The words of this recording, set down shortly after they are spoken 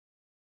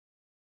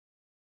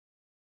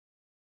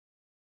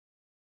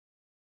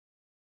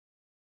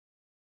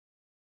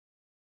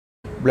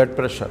Blood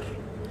pressure.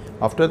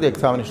 After the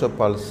examination of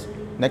pulse,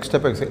 next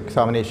step of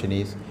examination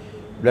is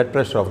blood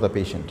pressure of the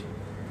patient.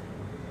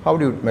 How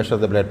do you measure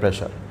the blood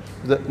pressure?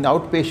 In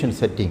outpatient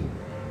setting,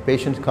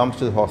 patient comes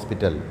to the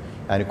hospital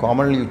and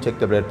commonly you check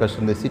the blood pressure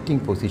in the sitting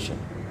position.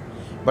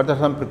 But there are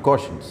some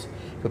precautions.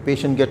 If a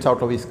patient gets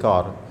out of his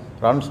car,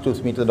 runs to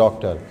meet the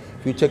doctor,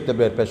 if you check the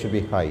blood pressure will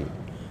be high.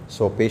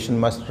 So patient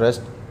must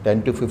rest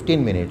 10 to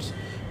 15 minutes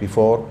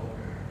before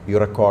you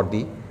record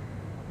the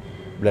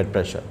blood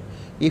pressure.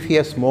 If he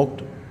has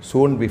smoked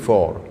soon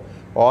before,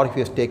 or if he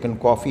has taken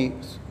coffee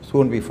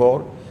soon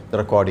before the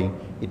recording,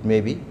 it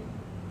may be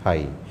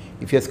high.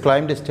 If he has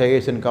climbed the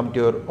stairs and come to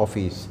your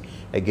office,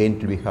 again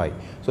it will be high.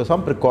 So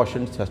some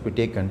precautions has to be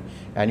taken,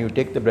 and you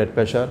take the blood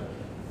pressure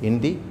in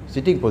the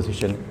sitting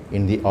position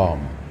in the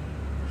arm.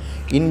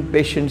 In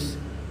patients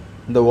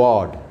in the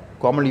ward,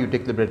 commonly you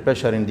take the blood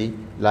pressure in the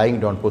lying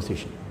down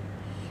position.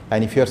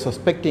 And if you are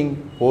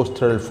suspecting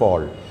post-sterile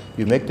fall,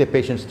 you make the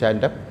patient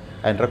stand up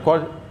and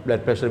record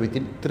blood pressure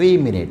within 3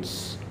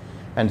 minutes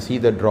and see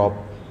the drop.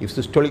 If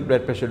systolic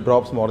blood pressure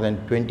drops more than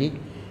 20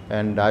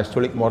 and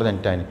diastolic more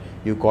than 10,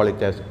 you call it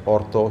as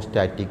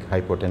orthostatic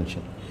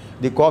hypotension.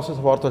 The causes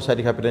of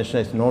orthostatic hypotension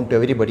is known to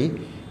everybody: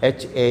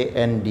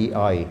 HANDI,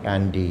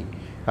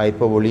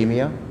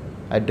 hypovolemia,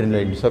 adrenal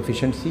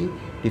insufficiency,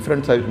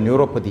 different types of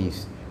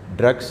neuropathies,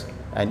 drugs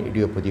and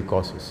idiopathic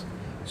causes.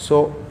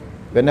 So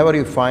whenever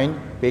you find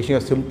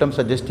patient has symptoms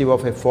suggestive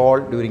of a fall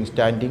during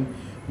standing,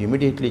 you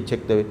immediately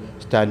check the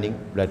standing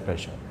blood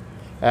pressure.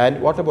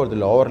 And what about the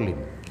lower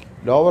limb?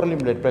 Lower limb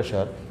blood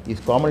pressure is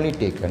commonly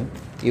taken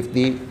if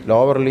the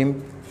lower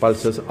limb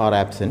pulses are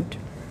absent,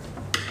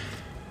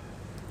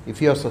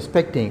 if you are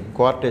suspecting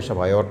coarctation of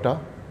aorta,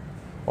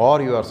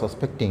 or you are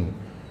suspecting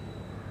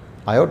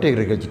aortic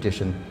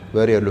regurgitation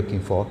where you are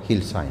looking for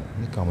Hill sign.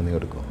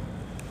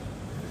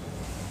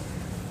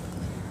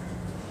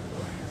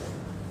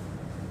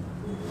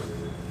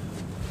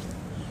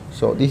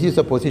 So this is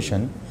the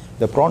position,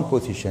 the prone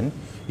position.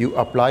 You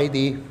apply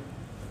the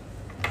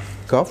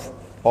cuff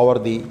over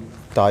the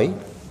thigh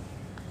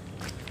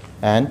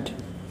and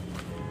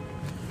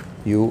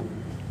you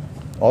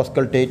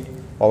auscultate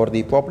over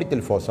the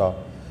popliteal fossa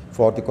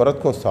for the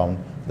Korotko sound.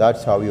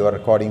 That's how you are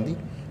recording the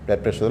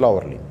blood pressure of the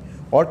lower limb.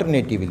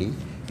 Alternatively,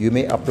 you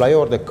may apply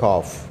over the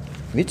cuff,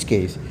 in which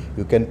case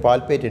you can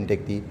palpate and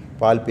take the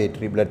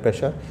palpatory blood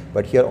pressure,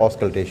 but here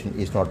auscultation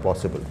is not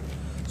possible.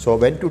 So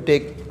when to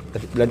take the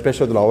blood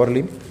pressure of the lower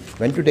limb,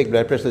 when to take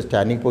blood pressure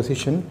standing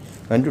position,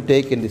 when to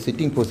take in the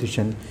sitting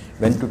position,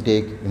 when to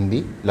take in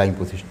the lying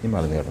position.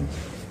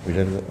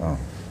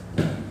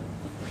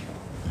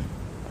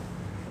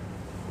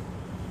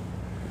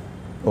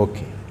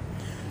 Okay.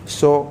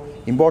 So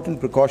important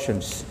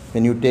precautions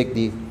when you take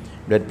the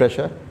blood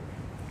pressure.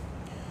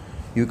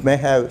 You may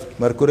have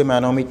mercury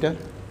manometer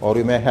or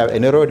you may have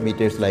aneroid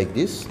meters like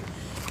this,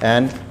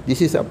 and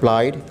this is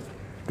applied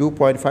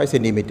 2.5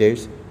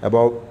 centimeters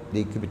above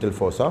the cubital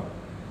fossa,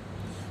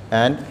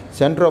 and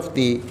center of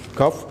the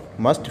cuff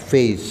must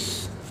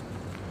face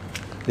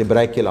the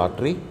brachial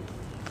artery,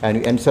 and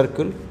you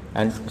encircle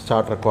and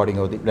start recording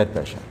of the blood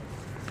pressure.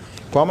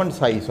 Common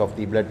size of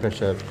the blood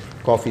pressure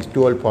cuff is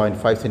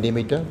 12.5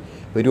 centimeter.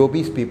 Very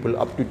obese people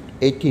up to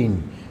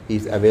 18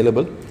 is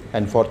available,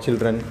 and for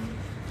children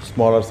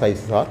smaller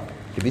sizes are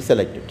to be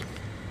selected.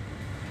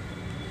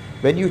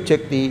 When you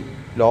check the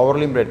lower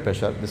limb blood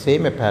pressure, the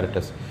same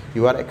apparatus,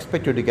 you are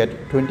expected to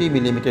get 20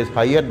 millimeters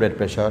higher blood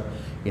pressure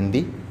in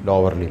the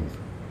lower limb.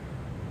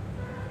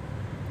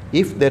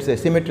 If there is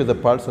asymmetry of the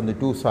pulse on the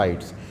two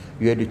sides,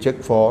 you have to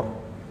check for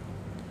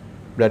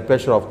blood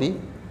pressure of the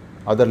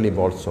other limb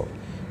also.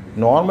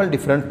 Normal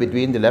difference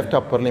between the left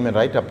upper limb and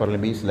right upper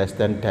limb is less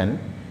than 10.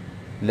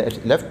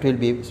 Left will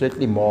be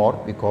slightly more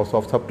because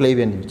of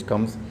subclavian, which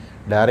comes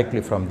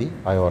directly from the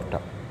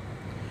aorta.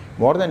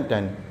 More than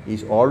 10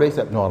 is always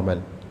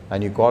abnormal,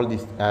 and you call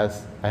this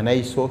as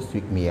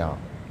anisostigmia.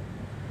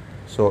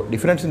 So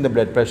difference in the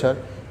blood pressure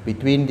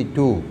between the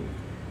two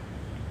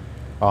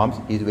arms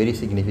is very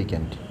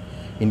significant.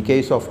 In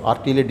case of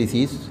arterial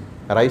disease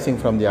arising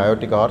from the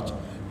aortic arch,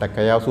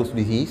 Takayasu's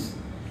disease,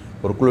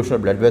 occlusion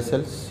of blood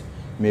vessels,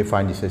 you may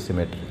find this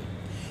asymmetry.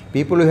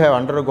 People who have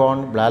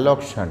undergone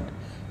Blalock shunt,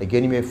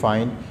 again you may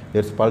find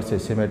there is pulse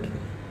asymmetry.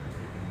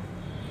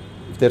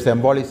 If there is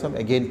embolism,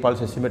 again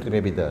pulse asymmetry may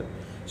be there.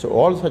 So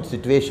all such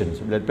situations,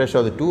 blood pressure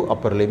of the two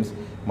upper limbs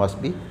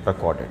must be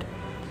recorded.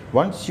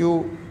 Once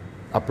you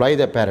apply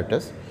the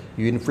apparatus,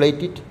 you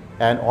inflate it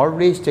and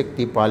always check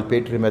the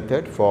palpatory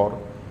method for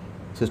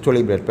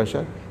systolic blood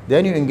pressure.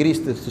 Then you increase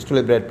the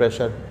systolic blood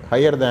pressure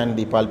higher than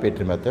the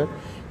palpatory method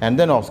and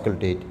then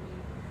auscultate.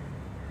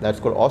 That's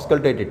called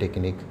auscultative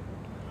technique.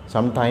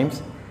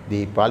 Sometimes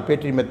the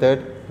palpatory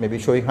method may be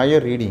showing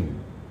higher reading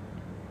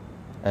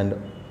and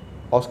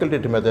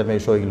auscultative method may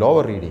be showing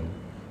lower reading.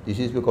 This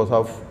is because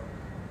of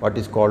what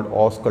is called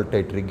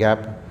auscultatory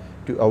gap.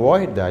 To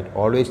avoid that,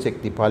 always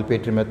check the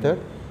palpatory method,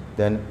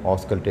 then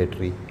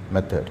auscultatory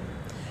method.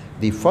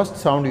 The first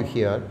sound you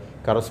hear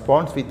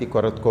corresponds with the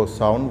Korotko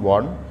sound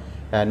 1,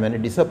 and when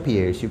it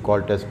disappears, you call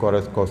it as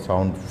Korotko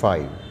sound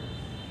 5.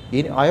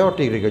 In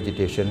aortic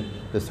regurgitation,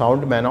 the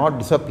sound may not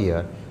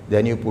disappear,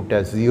 then you put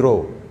as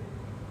 0.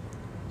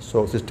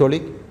 So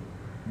systolic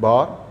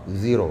bar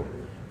 0.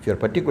 If you are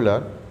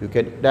particular, you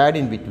can add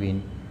in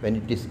between when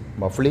it is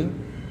muffling,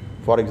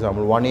 for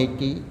example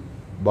 180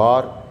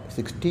 bar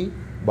 60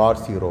 bar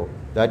 0.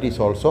 That is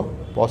also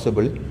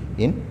possible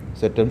in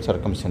certain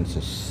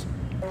circumstances.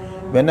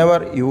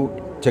 Whenever you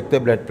check the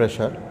blood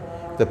pressure,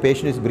 the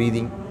patient is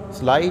breathing,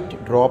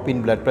 slight drop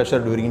in blood pressure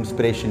during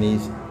inspiration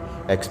is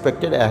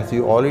expected, as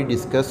you already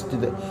discussed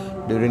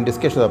during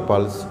discussion of the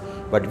pulse.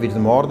 But if it is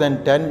more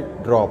than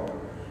 10 drop,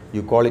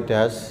 you call it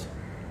as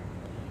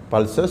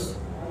pulsus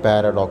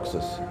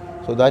paradoxus.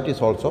 So that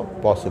is also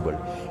possible.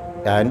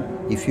 And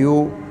if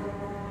you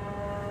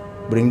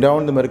bring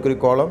down the mercury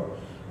column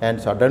and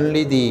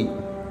suddenly the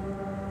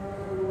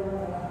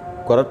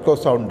correcto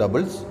sound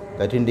doubles,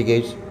 that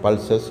indicates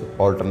pulsus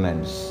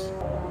alternans.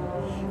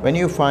 When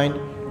you find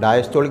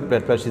diastolic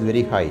blood pressure is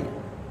very high,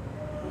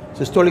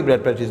 systolic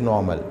blood pressure is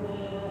normal,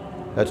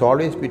 that's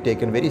always be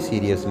taken very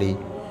seriously,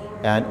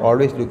 and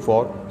always look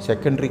for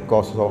secondary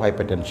causes of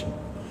hypertension.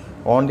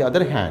 On the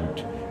other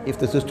hand, if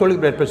the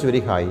systolic blood pressure is very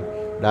high,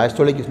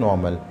 diastolic is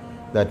normal,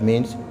 that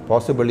means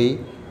possibly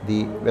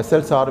the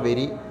vessels are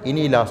very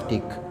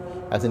inelastic,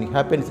 as it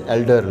happens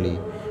elderly,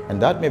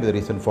 and that may be the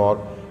reason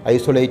for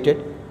isolated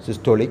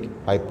systolic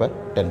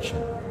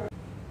hypertension.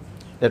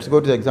 Let's go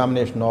to the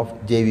examination of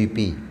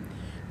JVP.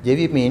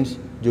 JVP means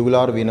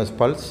jugular venous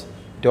pulse.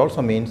 It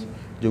also means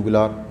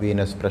jugular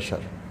venous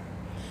pressure.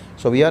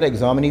 So we are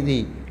examining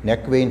the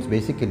neck veins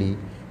basically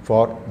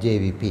for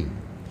JVP.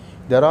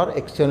 There are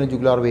external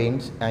jugular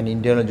veins and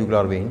internal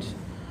jugular veins.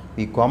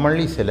 We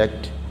commonly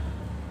select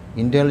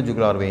internal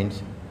jugular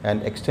veins,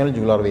 and external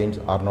jugular veins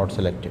are not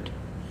selected.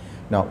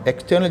 Now,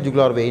 external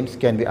jugular veins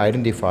can be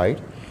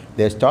identified.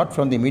 They start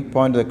from the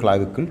midpoint of the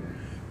clavicle,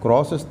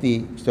 crosses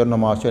the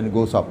sternomastoid and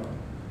goes up.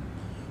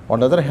 On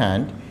the other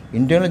hand,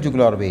 internal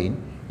jugular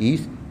vein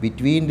is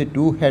between the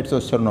two heads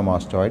of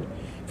sternomastoid.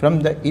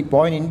 From the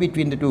point in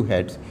between the two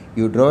heads,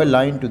 you draw a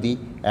line to the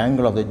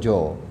angle of the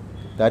jaw.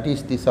 That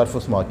is the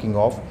surface marking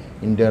of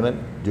internal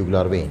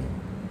jugular vein.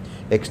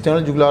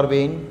 External jugular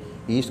vein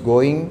is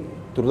going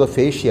through the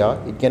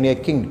fascia. It can be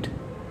kinked.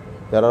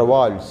 There are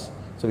valves.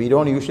 So we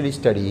don't usually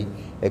study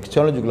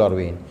external jugular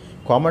vein.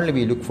 Commonly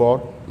we look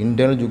for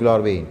internal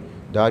jugular vein,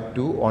 that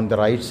too on the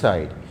right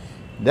side.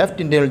 Left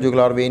internal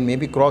jugular vein may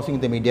be crossing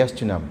the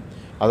mediastinum.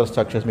 Other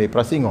structures may be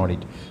pressing on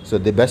it. So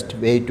the best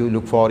way to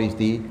look for is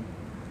the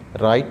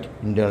right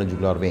internal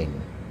jugular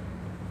vein.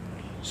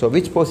 So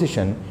which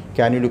position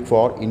can you look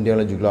for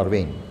internal jugular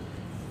vein?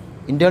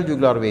 Internal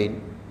jugular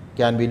vein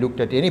can be looked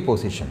at any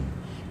position.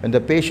 When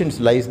the patient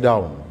lies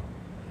down,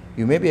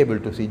 you may be able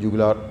to see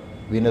jugular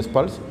venous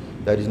pulse.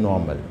 That is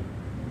normal.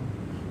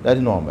 That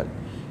is normal.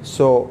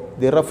 So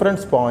the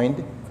reference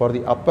point for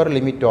the upper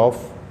limit of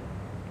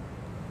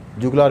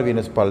jugular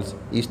venous pulse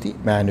is the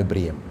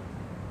manubrium.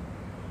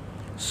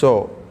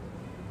 So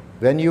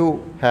when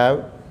you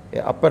have an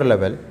upper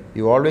level,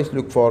 you always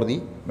look for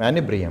the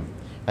manubrium,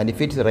 and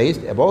if it is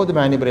raised above the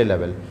manubrial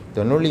level,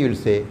 then only you will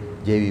say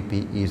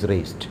JVP is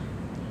raised.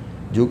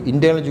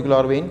 Internal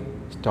jugular vein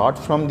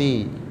starts from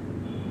the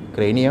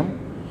cranium.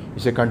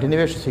 It's a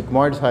continuous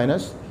sigmoid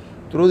sinus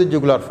through the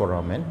jugular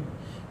foramen,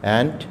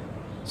 and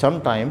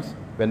sometimes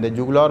when the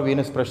jugular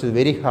venous pressure is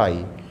very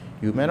high,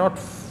 you may not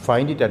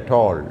find it at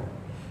all.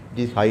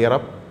 It is higher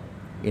up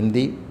in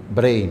the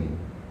brain,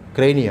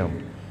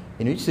 cranium,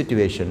 in which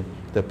situation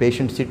the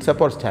patient sits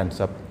up or stands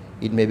up,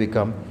 it may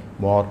become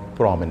more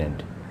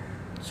prominent.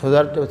 So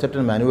there are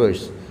certain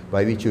maneuvers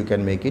by which you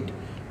can make it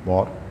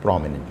more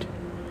prominent.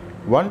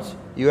 Once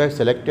you have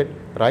selected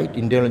right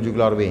internal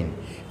jugular vein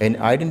and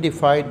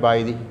identified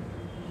by the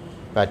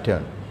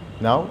pattern,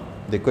 now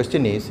the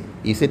question is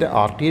it an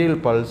arterial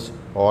pulse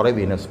or a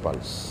venous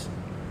pulse?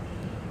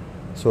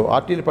 So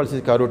arterial pulse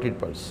is carotid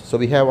pulse. So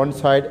we have one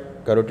side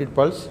carotid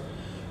pulse,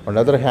 on the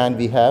other hand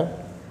we have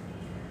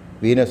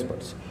venous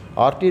pulse.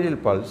 Arterial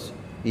pulse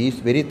is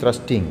very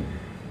thrusting,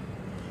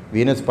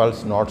 venous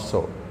pulse not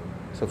so.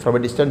 So from a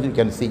distance you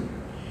can see.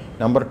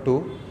 Number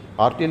 2,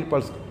 arterial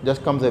pulse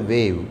just comes a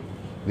wave,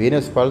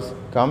 venous pulse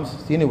comes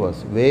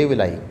sinuous,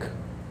 wave-like.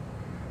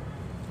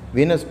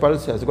 Venous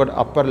pulse has got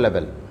upper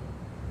level,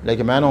 like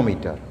a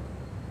manometer,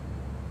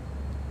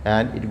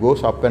 and it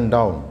goes up and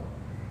down.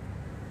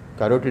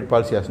 Carotid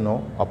pulse has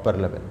no upper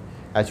level.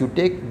 As you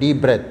take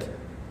deep breath,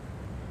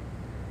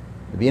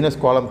 the venous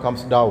column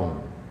comes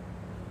down,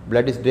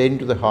 blood is drained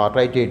to the heart,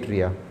 right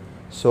atria,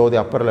 so the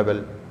upper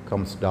level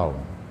comes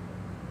down,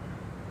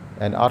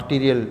 and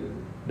arterial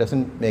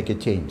doesn't make a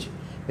change.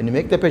 When you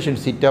make the patient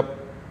sit up,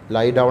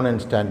 lie down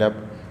and stand up,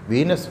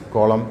 venous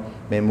column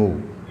may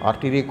move,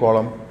 arterial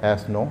column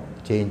has no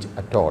change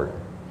at all.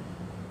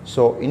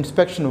 So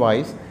inspection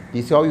wise,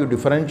 this is how you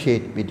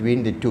differentiate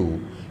between the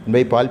two. And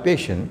by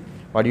palpation,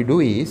 what you do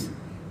is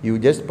you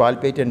just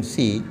palpate and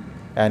see,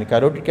 and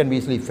carotid can be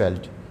easily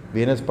felt.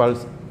 Venous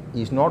pulse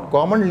is not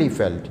commonly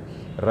felt.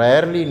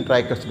 Rarely in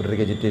tricuspid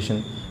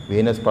regurgitation,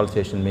 venous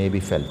pulsation may be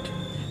felt.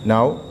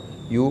 Now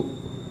you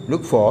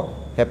look for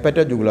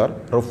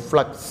hepatojugular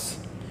reflux,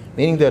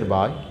 meaning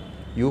thereby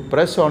you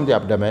press on the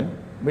abdomen,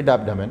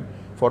 mid-abdomen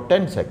for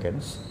 10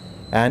 seconds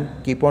and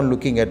keep on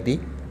looking at the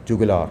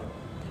jugular.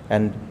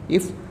 And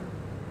if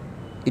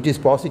it is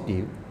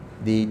positive,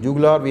 the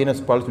jugular venous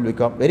pulse will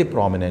become very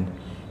prominent.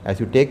 As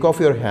you take off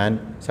your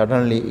hand,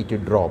 suddenly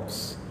it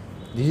drops.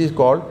 This is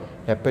called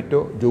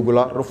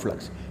hepatojugular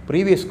reflux.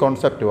 Previous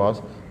concept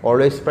was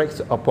always press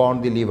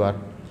upon the liver.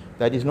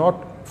 That is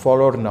not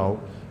followed now.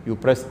 You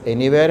press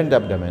anywhere in the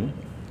abdomen.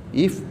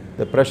 If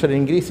the pressure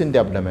increases in the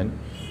abdomen,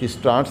 it is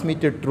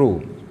transmitted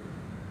through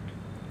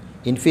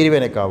inferior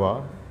vena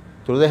cava,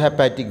 through the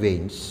hepatic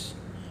veins,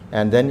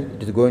 and then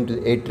it is going to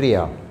the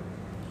atria.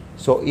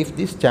 So if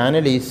this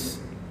channel is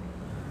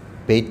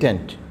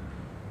patent,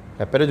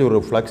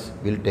 hepatojugular reflux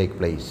will take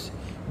place.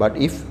 But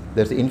if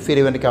there is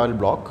inferior vena cava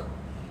block,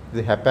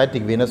 the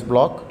hepatic venous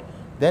block,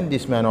 then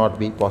this may not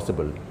be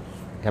possible.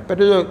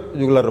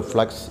 Hepatojugular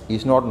reflux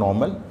is not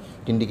normal.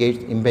 It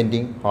indicates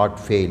impending heart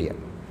failure.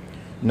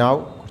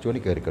 Now,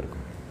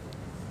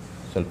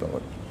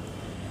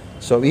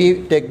 so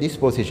we take this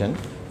position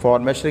for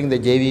measuring the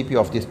JVP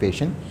of this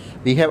patient.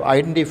 We have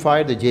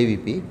identified the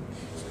JVP.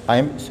 I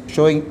am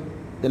showing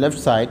the left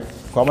side,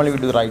 commonly we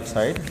do the right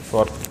side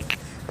for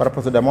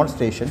purpose of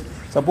demonstration.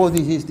 Suppose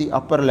this is the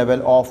upper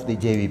level of the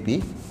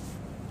JVP.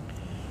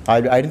 I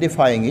will be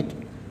identifying it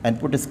and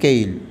put a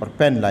scale or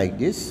pen like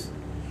this,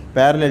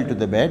 parallel to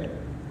the bed,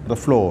 the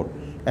floor,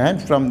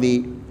 and from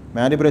the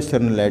mandibular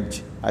sternal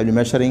edge, I will be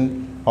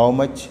measuring how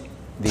much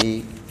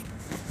the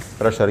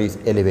pressure is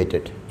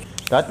elevated.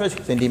 That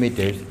much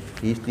centimeters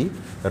is the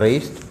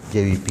raised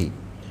JVP.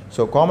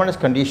 So commonest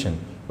condition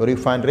where you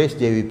find raised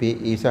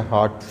JVP is a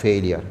heart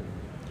failure.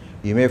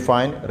 You may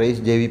find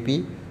raised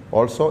JVP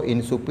also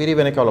in superior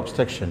vena cava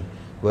obstruction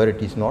where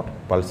it is not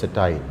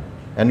pulsatile,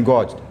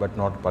 engorged but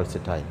not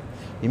pulsatile.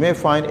 You may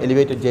find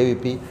elevated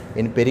JVP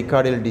in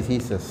pericardial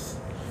diseases,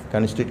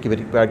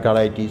 constrictive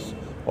pericarditis,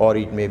 or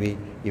it may be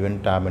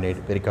even terminate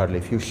pericardial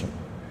effusion.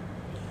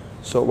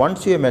 So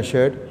once you have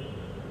measured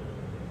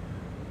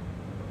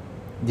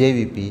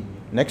JVP,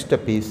 next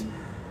step is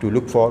to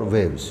look for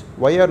waves.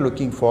 Why are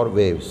looking for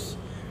waves?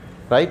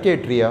 Right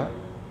atria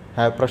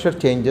have pressure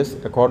changes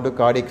according to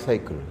cardiac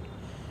cycle,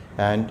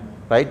 and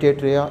right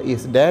atria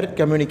is direct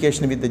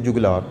communication with the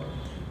jugular,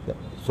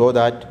 so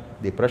that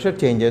the pressure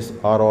changes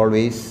are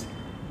always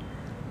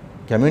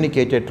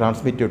communicated,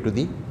 transmitted to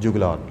the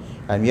jugular.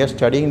 And we are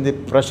studying the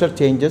pressure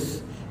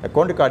changes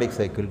according to cardiac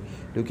cycle,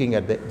 looking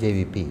at the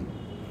JVP.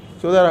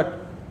 So there are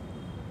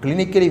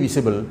clinically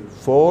visible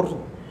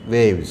 4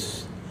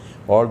 waves.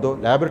 Although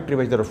laboratory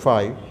wise there are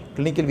 5,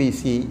 clinically we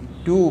see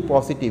 2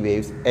 positive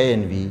waves A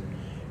and V,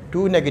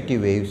 2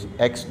 negative waves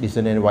X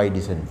descent and Y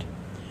descent.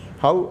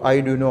 How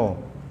I do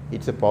know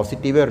it's a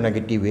positive or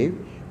negative wave?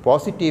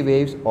 Positive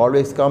waves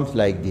always comes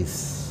like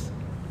this,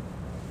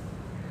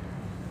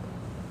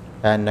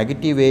 and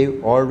negative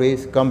wave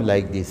always comes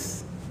like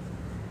this.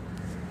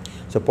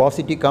 So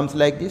positive comes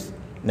like this,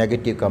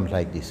 negative comes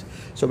like this.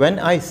 So when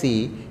I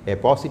see a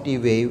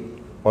positive wave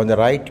on the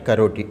right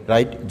carotid,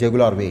 right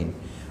jugular vein,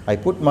 I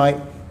put my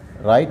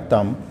right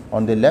thumb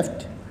on the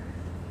left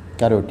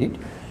carotid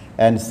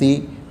and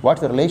see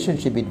what's the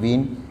relationship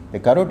between the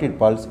carotid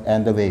pulse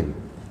and the wave.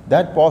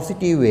 That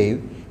positive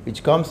wave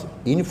which comes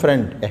in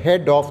front,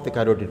 ahead of the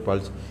carotid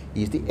pulse,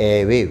 is the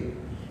A wave,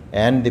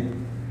 and the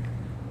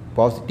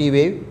positive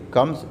wave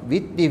comes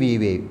with the V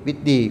wave,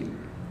 with the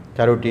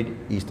carotid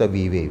is the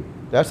V wave.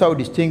 That's how we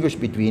distinguish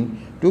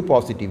between 2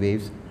 positive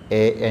waves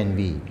A and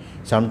V.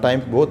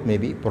 Sometimes both may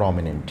be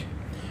prominent.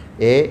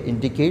 A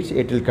indicates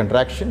atrial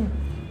contraction.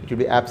 It will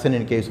be absent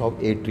in case of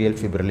atrial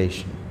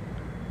fibrillation.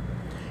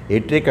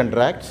 Atria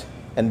contracts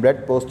and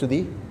blood pours to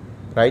the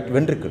right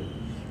ventricle.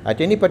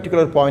 At any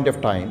particular point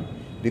of time,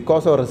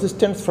 because of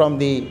resistance from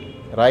the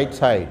right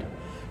side,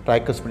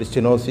 tricuspid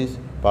stenosis,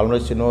 pulmonary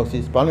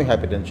stenosis, pulmonary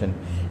hypertension,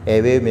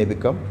 a wave may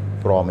become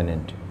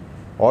prominent.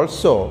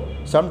 Also,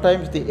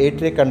 sometimes the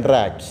atria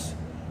contracts,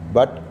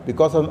 but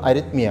because of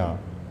arrhythmia,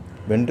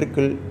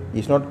 ventricle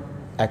is not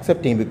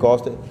accepting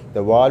because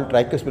the valve,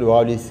 tricuspid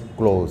valve is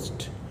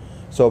closed.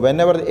 So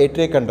whenever the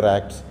atria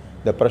contracts,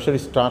 the pressure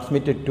is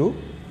transmitted to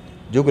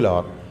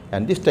jugular,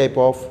 and this type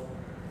of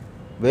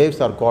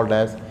waves are called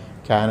as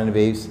cannon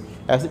waves,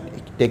 as it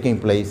taking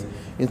place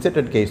in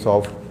certain case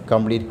of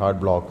complete heart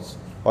blocks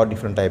or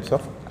different types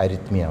of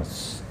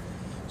arrhythmias.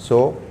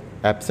 So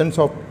absence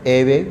of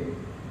A wave,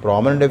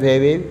 prominent of A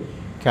wave,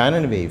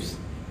 cannon waves,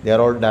 they are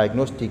all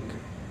diagnostic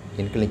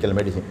in clinical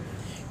medicine.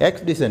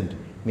 X descent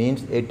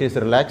means it is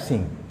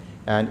relaxing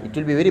and it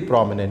will be very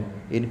prominent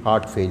in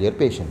heart failure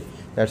patient.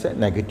 That's a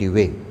negative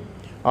wave.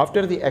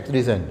 After the X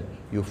descent,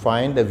 you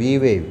find the V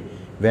wave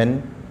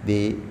when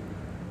the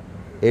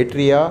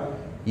atria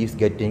is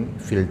getting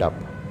filled up.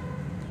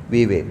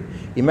 V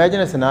wave.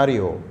 Imagine a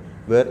scenario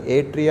where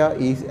atria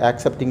is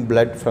accepting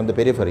blood from the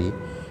periphery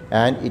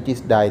and it is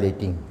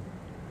dilating.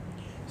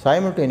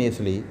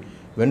 Simultaneously,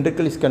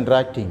 ventricle is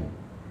contracting,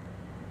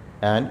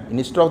 and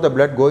instead of the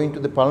blood going to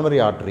the pulmonary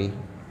artery,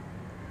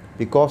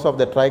 because of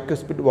the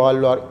tricuspid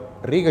valvular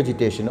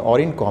regurgitation or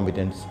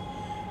incompetence,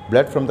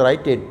 blood from the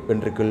right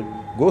ventricle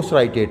goes to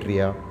right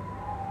atria.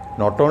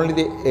 Not only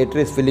the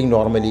atria is filling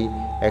normally,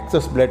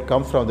 excess blood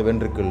comes from the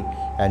ventricle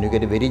and you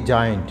get a very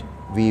giant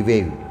V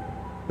wave,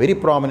 very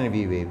prominent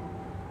V wave.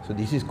 So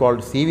this is called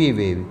CV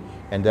wave,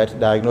 and that's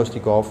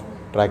diagnostic of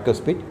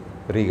tricuspid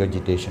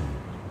regurgitation.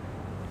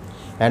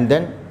 And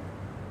then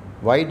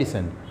Y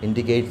descent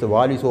indicates the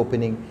valve is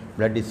opening,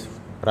 blood is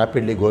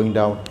rapidly going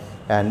down,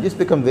 and this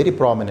becomes very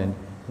prominent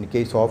in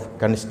case of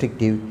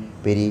constrictive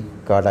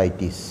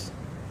pericarditis.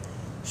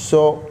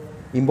 So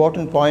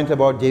important points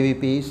about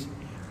JVP is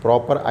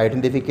proper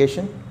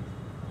identification.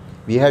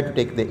 We have to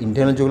take the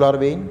internal jugular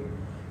vein.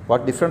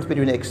 What difference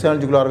between external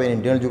jugular vein and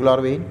internal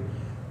jugular vein?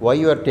 Why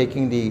you are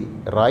taking the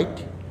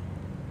right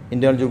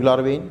internal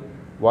jugular vein?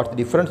 What's the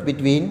difference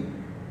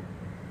between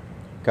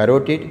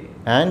carotid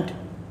and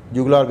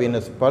jugular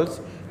venous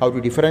pulse? How to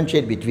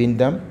differentiate between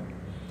them?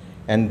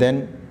 And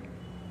then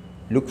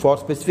look for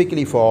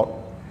specifically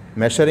for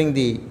measuring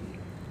the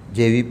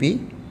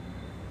JVP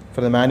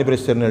from the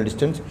mandibular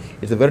distance.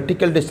 It's a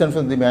vertical distance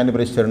from the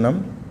mandibular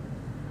sternum,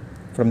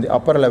 from the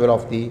upper level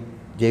of the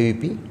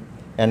JVP,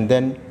 and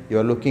then you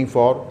are looking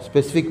for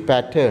specific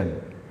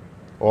pattern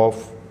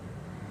of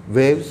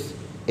waves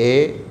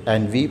A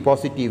and V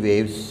positive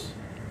waves,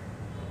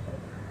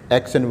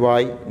 X and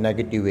Y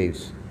negative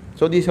waves.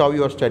 So this is how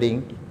you are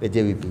studying the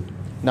JVP.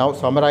 Now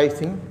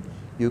summarizing,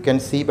 you can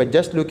see by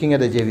just looking at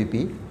the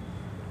JVP,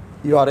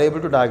 you are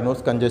able to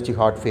diagnose congestive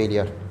heart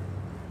failure.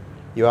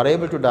 You are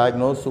able to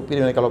diagnose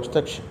superior venical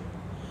obstruction.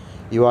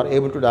 You are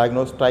able to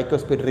diagnose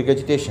tricuspid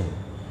regurgitation.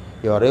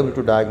 You are able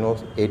to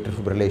diagnose atrial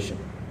fibrillation.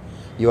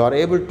 You are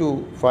able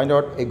to find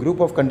out a group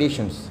of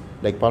conditions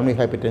like pulmonary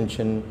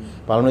hypertension,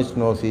 pulmonary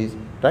stenosis,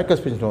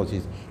 tricuspid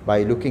stenosis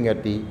by looking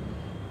at the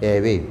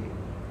air wave.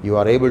 You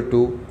are able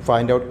to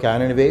find out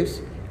Cannon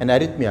waves and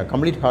arrhythmia,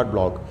 complete heart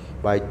block,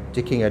 by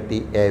checking at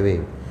the air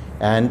wave.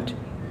 And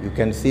you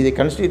can see the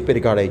constrictive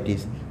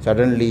pericarditis,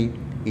 suddenly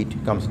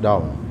it comes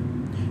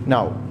down.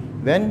 Now,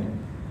 when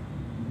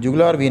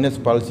jugular venous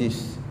pulse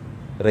is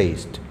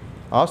raised,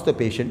 ask the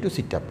patient to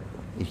sit up.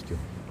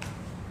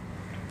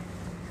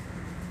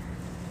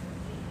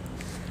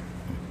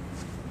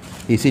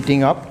 He's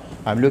sitting up,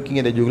 I'm looking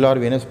at the jugular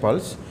venous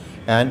pulse,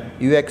 and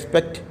you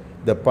expect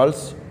the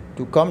pulse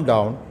to come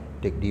down.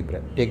 Take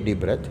deep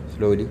breath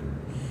slowly.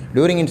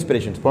 During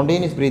inspiration,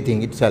 spontaneous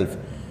breathing itself,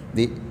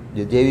 the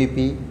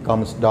JVP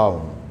comes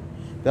down.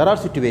 There are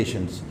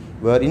situations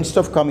where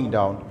instead of coming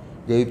down,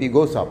 JVP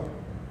goes up.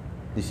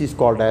 This is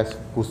called as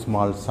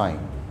Kussmaul sign.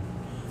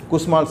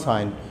 Kussmaul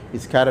sign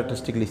is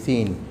characteristically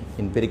seen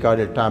in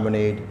pericardial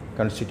tamponade,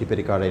 constrictive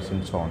pericarditis,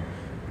 and so on,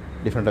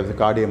 different types of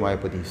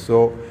cardiomyopathy.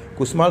 So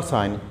Kussmaul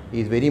sign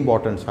is very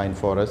important sign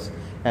for us,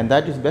 and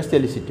that is best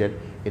elicited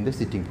in the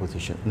sitting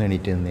position.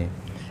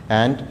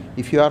 And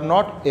if you are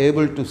not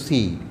able to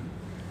see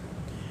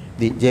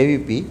the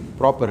JVP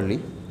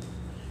properly,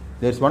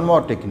 there is one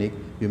more technique.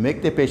 You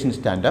make the patient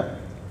stand up,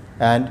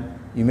 and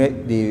you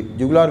make the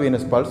jugular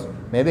venous pulse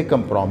may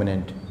become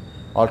prominent.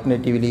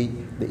 Alternatively,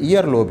 the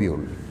ear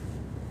lobule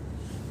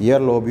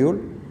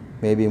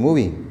may be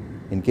moving.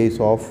 In case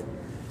of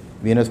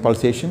venous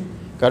pulsation,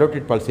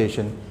 carotid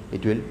pulsation,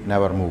 it will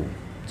never move.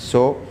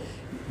 So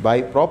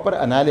by proper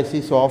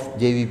analysis of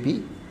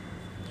JVP,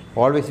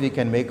 always we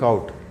can make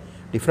out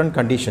different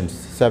conditions,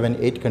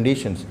 7-8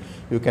 conditions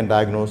you can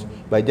diagnose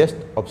by just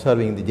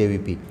observing the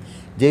JVP.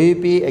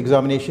 JVP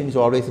examination is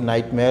always a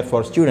nightmare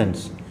for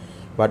students,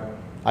 but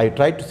I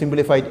try to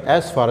simplify it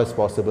as far as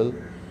possible.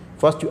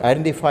 First, you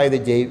identify the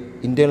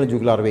internal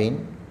jugular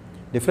vein,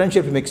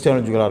 differentiate from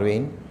external jugular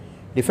vein,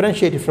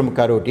 differentiate it from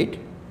carotid.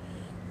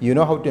 You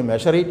know how to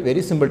measure it,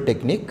 very simple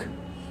technique.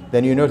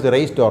 Then you know if it's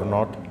raised or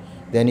not.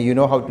 Then you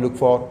know how to look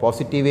for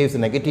positive waves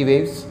and negative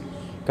waves,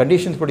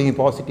 conditions producing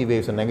positive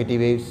waves and negative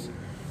waves,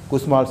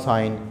 Kussmaul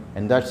sign,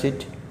 and that's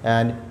it.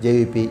 And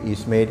JVP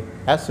is made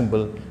as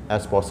simple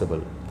as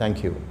possible.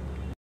 Thank you.